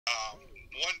Um,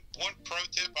 one pro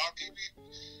tip I'll give you.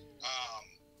 Um,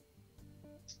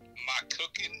 my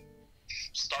cooking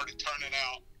started turning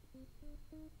out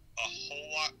a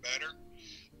whole lot better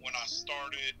when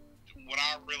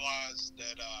I realized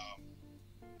that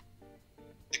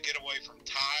to get away from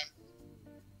time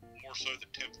more so the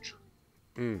temperature.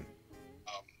 Mm.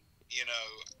 Um, you know,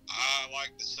 I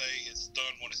like to say it's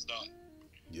done when it's done.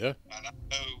 Yeah. And I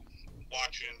know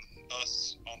watching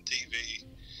us on TV,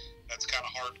 that's kind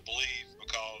of hard to believe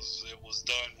because it was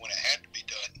done when it had to be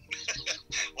done.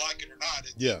 Like it or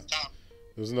not, Yeah. it's time.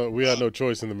 We had no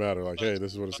choice in the matter. Like, But, hey,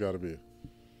 this is what it's got to be.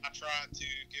 I try to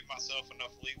give myself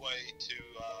enough leeway to,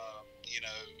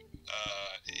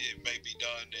 it may be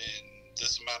done in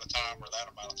this amount of time or that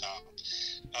amount of time.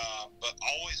 But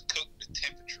always cook the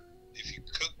temperature. If you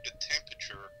cook the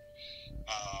temperature,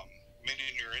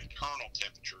 meaning your internal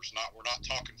temperatures, we're not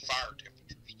talking fire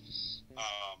temperatures.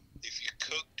 If you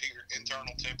cook to your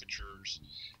internal temperatures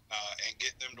and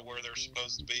get them to where they're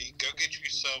supposed to be, go get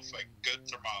yourself a good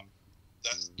thermometer.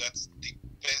 That's the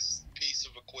best piece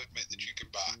of equipment that you can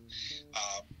buy.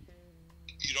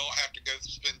 You don't have to go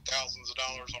spend thousands of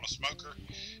dollars on a smoker,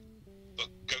 but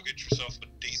go get yourself a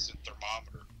decent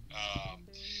thermometer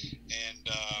and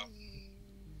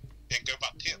go by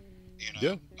tip.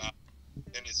 Yeah.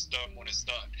 And it's done when it's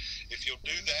done. If you'll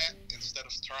do that instead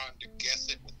of trying to guess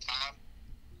it with time,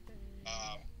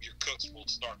 your cooks will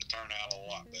start to turn out a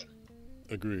lot better.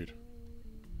 Agreed.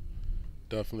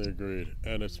 Definitely agreed.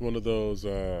 And it's one of those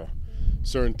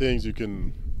certain things you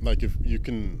can, like, if you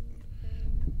can,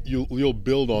 you'll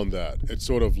build on that. It's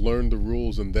sort of learn the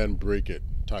rules and then break it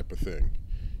type of thing.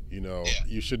 Yeah.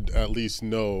 You should at least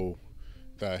know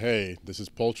that, hey, this is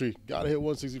poultry. Got to hit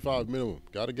 165 minimum.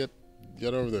 Got to get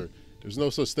over there. There's no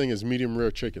such thing as medium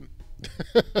rare chicken.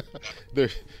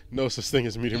 There's no such thing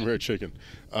as medium rare chicken.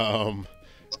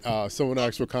 Someone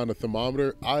asked what kind of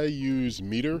thermometer. I use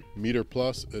Meter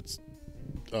Plus. It's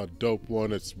a dope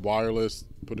one. It's wireless.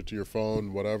 Put it to your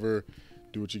phone, whatever.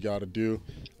 Do what you got to do.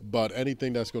 But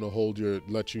anything that's going to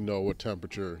let you know what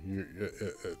temperature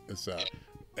it's at.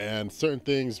 And certain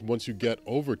things, once you get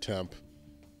over temp,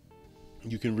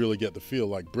 you can really get the feel.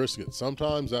 Like brisket.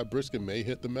 Sometimes that brisket may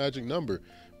hit the magic number,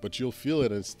 but you'll feel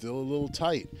it and it's still a little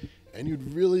tight. And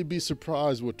you'd really be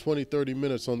surprised what 20, 30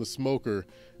 minutes on the smoker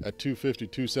at 250,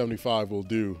 275 will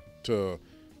do to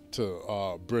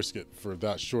brisket for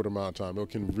that short amount of time. It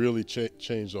can really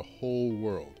change the whole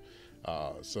world.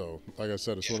 So, like I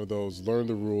said, it's one of those, learn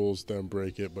the rules, then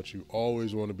break it, but you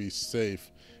always want to be safe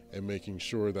and making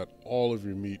sure that all of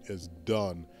your meat is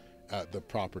done at the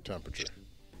proper temperature.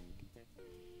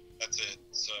 That's it.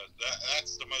 So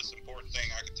that's the most important thing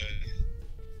I can tell you.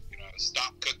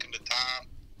 Stop cooking the time.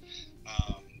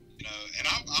 And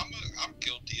I'm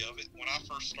guilty of it. When I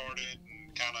first started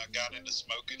and kind of got into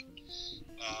smoking,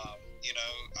 I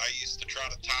used to try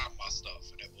to time my stuff,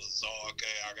 and it was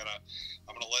okay. I'm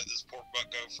gonna let this pork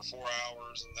butt go for 4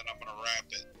 hours, and then I'm gonna wrap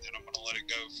it, and I'm gonna let it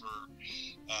go for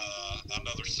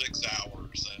another 6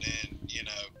 hours, and then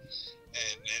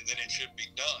and then it should be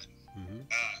done. Mm-hmm.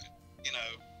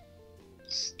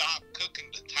 Stop cooking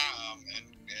the time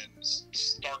and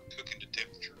start cooking the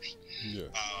temperatures. Yeah.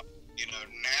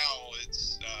 Now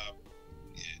it's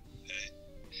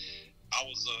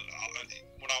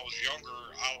when I was younger,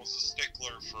 I was a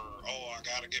stickler for I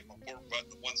got to get my pork butt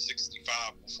to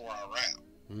 165 before I wrap.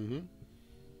 Mm-hmm.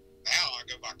 Now I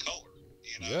go by color.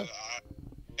 I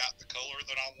got the color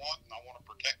that I want, and I want to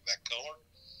protect that color.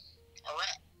 I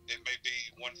wrap. It may be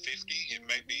 150. It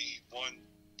may be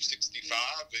 165.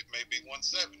 It may be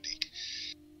 170.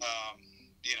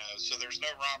 So there's no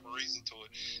rhyme or reason to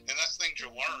it. And that's things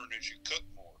you'll learn as you cook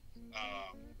more.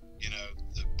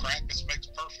 The practice makes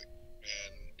perfect.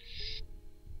 And,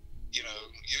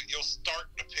 you'll start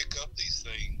to pick up these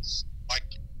things like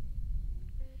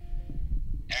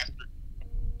after,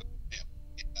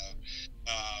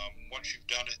 once you've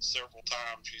done it several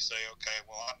times, you say, okay,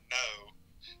 well, I know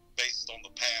based on the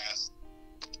past,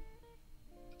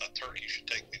 a turkey should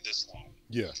take me this long.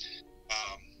 Yeah.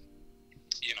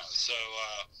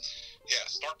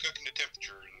 Start cooking the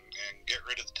temperature and get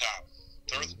rid of the time.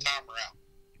 Throw the timer out.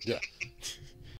 Yeah.